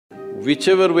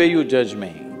Whichever way you judge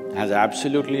me has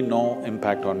absolutely no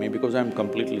impact on me because I'm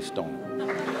completely stoned.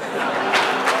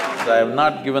 I have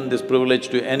not given this privilege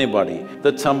to anybody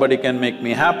that somebody can make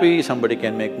me happy, somebody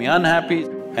can make me unhappy.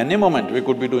 Any moment we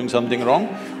could be doing something wrong,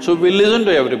 so we listen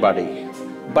to everybody.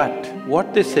 But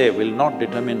what they say will not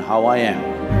determine how I am.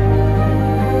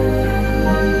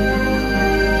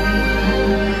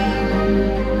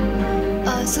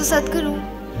 So Sadhguru,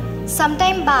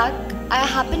 sometime back I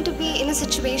happened to be in a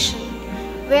situation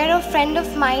where a friend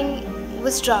of mine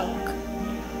was drunk.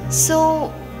 So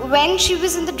when she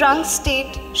was in the drunk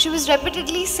state, she was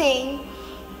repeatedly saying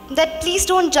that please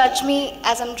don't judge me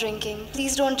as I'm drinking,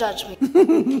 please don't judge me.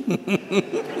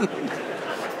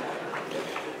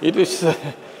 It is…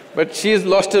 but she's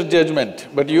lost her judgment,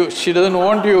 but she doesn't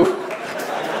want you.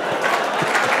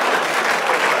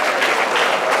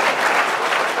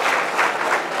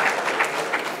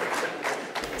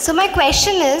 So my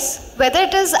question is, whether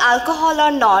it is alcohol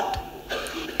or not,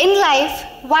 in life,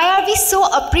 why are we so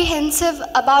apprehensive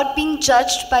about being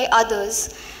judged by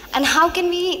others? And how can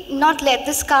we not let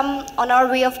this come on our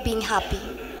way of being happy?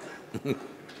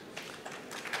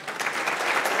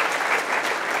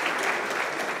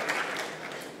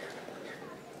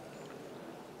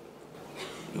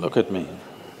 Look at me.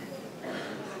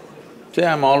 See,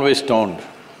 I'm always stoned.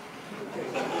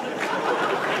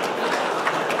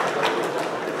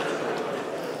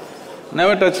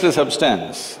 Never touched a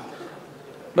substance,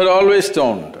 but always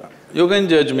stoned. You can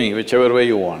judge me whichever way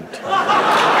you want.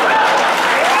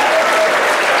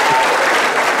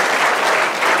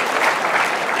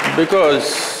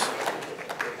 Because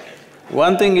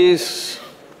one thing is,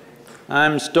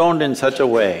 I'm stoned in such a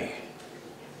way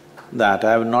that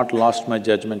I have not lost my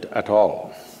judgment at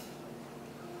all.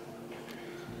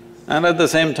 And at the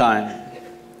same time,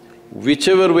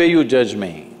 whichever way you judge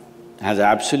me has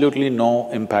absolutely no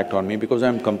impact on me because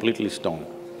I'm completely stoned.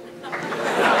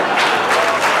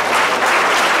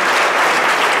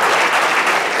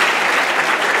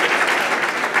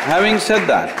 Having said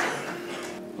that,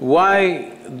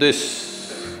 why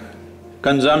this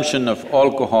consumption of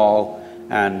alcohol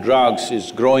and drugs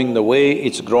is growing the way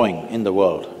it's growing in the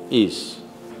world is,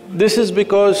 this is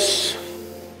because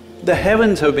the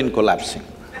heavens have been collapsing.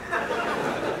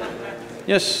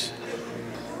 Yes,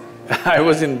 I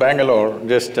was in Bangalore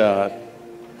just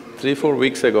 3-4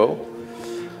 weeks ago.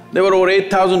 There were over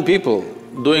 8,000 people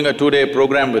doing a 2-day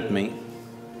program with me.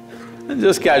 And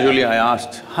just casually I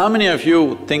asked, how many of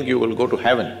you think you will go to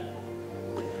heaven?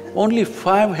 Only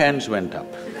 5 hands went up.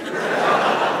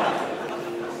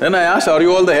 Then I asked, are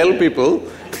you all the hell people?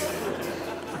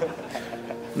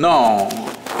 No,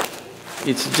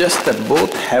 it's just that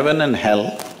both heaven and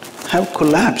hell have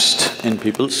collapsed in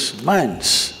people's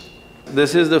minds.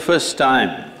 This is the first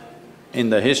time in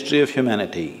the history of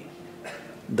humanity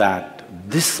that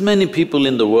this many people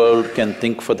in the world can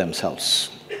think for themselves.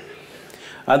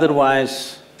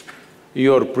 Otherwise,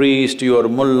 your priest, your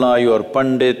mullah, your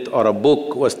pandit or a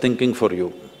book was thinking for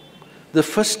you. The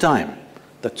first time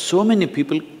that so many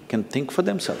people can think for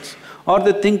themselves. Or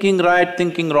they're thinking right,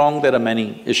 thinking wrong, there are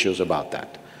many issues about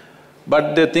that.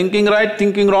 But they're thinking right,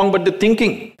 thinking wrong, but they're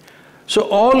thinking. So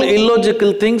all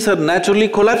illogical things are naturally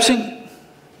collapsing.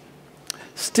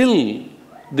 Still,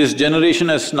 this generation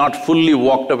has not fully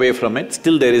walked away from it,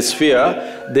 still there is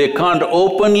fear. They can't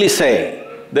openly say,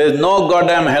 there's no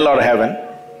goddamn hell or heaven.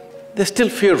 They're still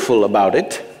fearful about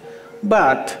it,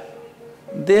 but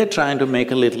they're trying to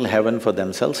make a little heaven for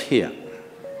themselves here.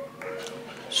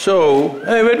 So,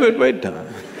 hey, wait.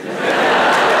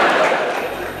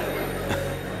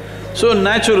 So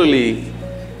naturally,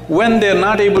 when they're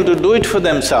not able to do it for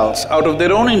themselves out of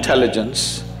their own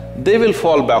intelligence, they will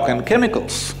fall back on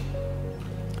chemicals.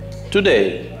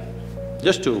 Today,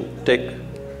 just to take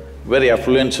very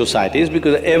affluent societies,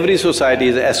 because every society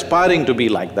is aspiring to be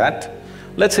like that,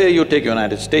 let's say you take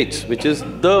United States, which is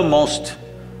the most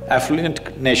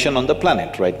affluent nation on the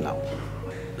planet right now.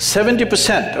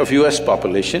 70% of US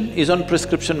population is on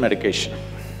prescription medication.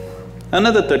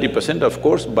 Another 30%, of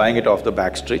course, buying it off the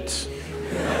back streets.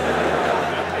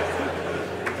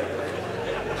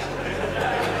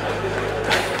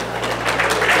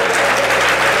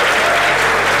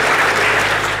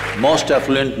 Most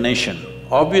affluent nation,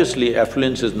 obviously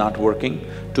affluence is not working.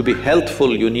 To be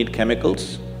healthful, you need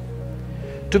chemicals.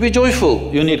 To be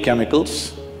joyful, you need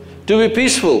chemicals. To be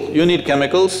peaceful, you need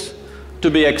chemicals.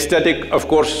 To be ecstatic, of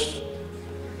course,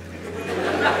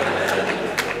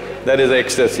 that is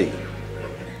ecstasy.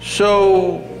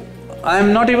 So,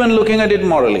 I'm not even looking at it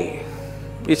morally.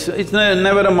 It's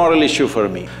never a moral issue for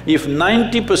me. If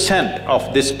 90%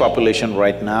 of this population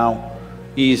right now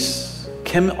is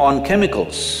on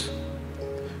chemicals,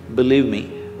 believe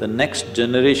me, the next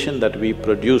generation that we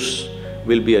produce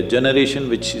will be a generation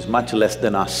which is much less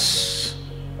than us.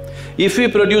 If we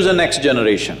produce a next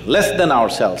generation less than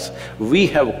ourselves, we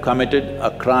have committed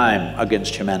a crime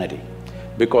against humanity,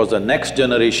 because the next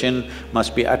generation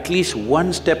must be at least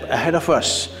one step ahead of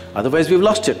us, otherwise we've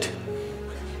lost it.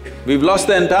 We've lost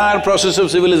the entire process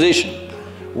of civilization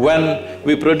when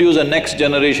we produce a next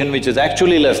generation which is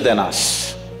actually less than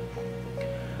us.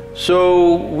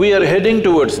 So, we are heading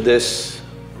towards this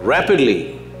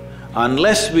rapidly.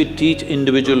 Unless we teach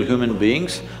individual human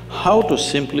beings how to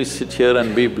simply sit here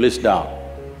and be blissed out.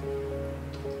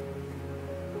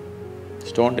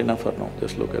 Stoned enough or no?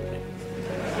 Just look at me.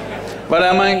 But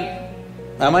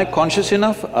am I conscious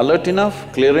enough, alert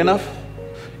enough, clear enough?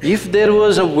 If there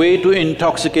was a way to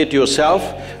intoxicate yourself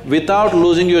without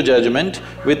losing your judgment,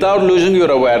 without losing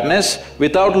your awareness,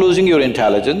 without losing your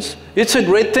intelligence, it's a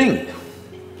great thing.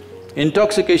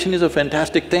 Intoxication is a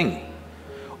fantastic thing.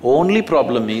 Only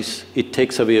problem is, it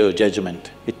takes away your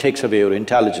judgment, it takes away your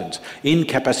intelligence,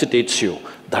 incapacitates you.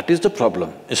 That is the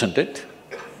problem, isn't it?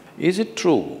 Is it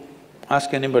true?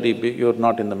 Ask anybody, you're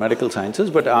not in the medical sciences,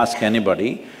 but ask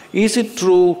anybody, is it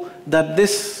true that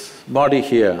this body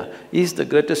here is the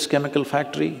greatest chemical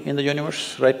factory in the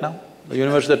universe right now? The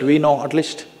universe that we know at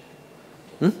least?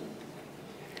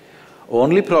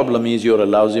 Only problem is you're a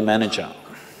lousy manager.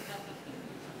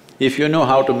 If you know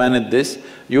how to manage this,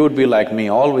 you would be like me,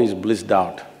 always blissed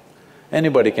out.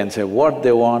 Anybody can say what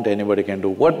they want, anybody can do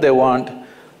what they want.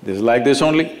 This is like this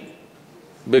only.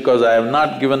 Because I have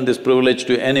not given this privilege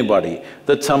to anybody,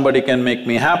 that somebody can make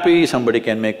me happy, somebody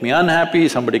can make me unhappy,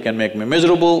 somebody can make me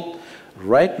miserable.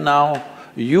 Right now,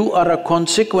 you are a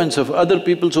consequence of other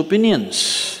people's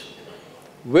opinions.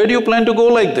 Where do you plan to go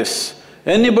like this?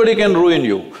 Anybody can ruin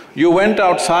you. You went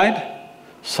outside,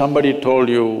 somebody told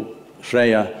you,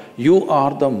 Shreya, you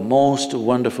are the most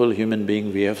wonderful human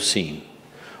being we have seen.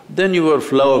 Then you were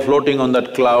floating on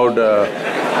that cloud,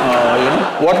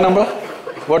 what number?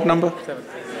 What number?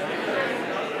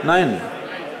 9.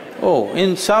 Oh,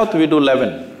 in South we do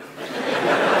 11.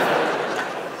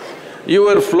 You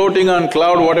were floating on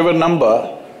cloud whatever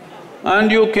number,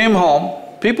 and you came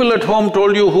home, people at home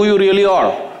told you who you really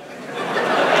are.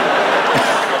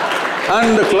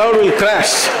 And the cloud will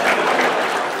crash.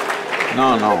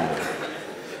 No.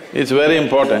 It's very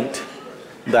important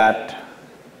that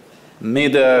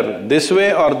neither this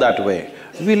way or that way,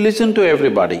 we listen to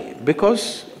everybody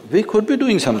because we could be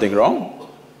doing something wrong.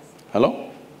 Hello?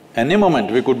 Any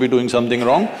moment we could be doing something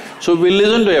wrong, so we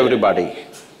listen to everybody.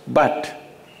 But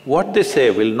what they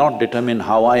say will not determine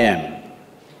how I am.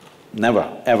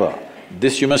 Never, ever.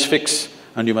 This you must fix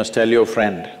and you must tell your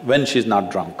friend when she's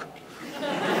not drunk.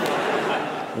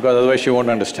 Because otherwise she won't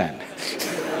understand.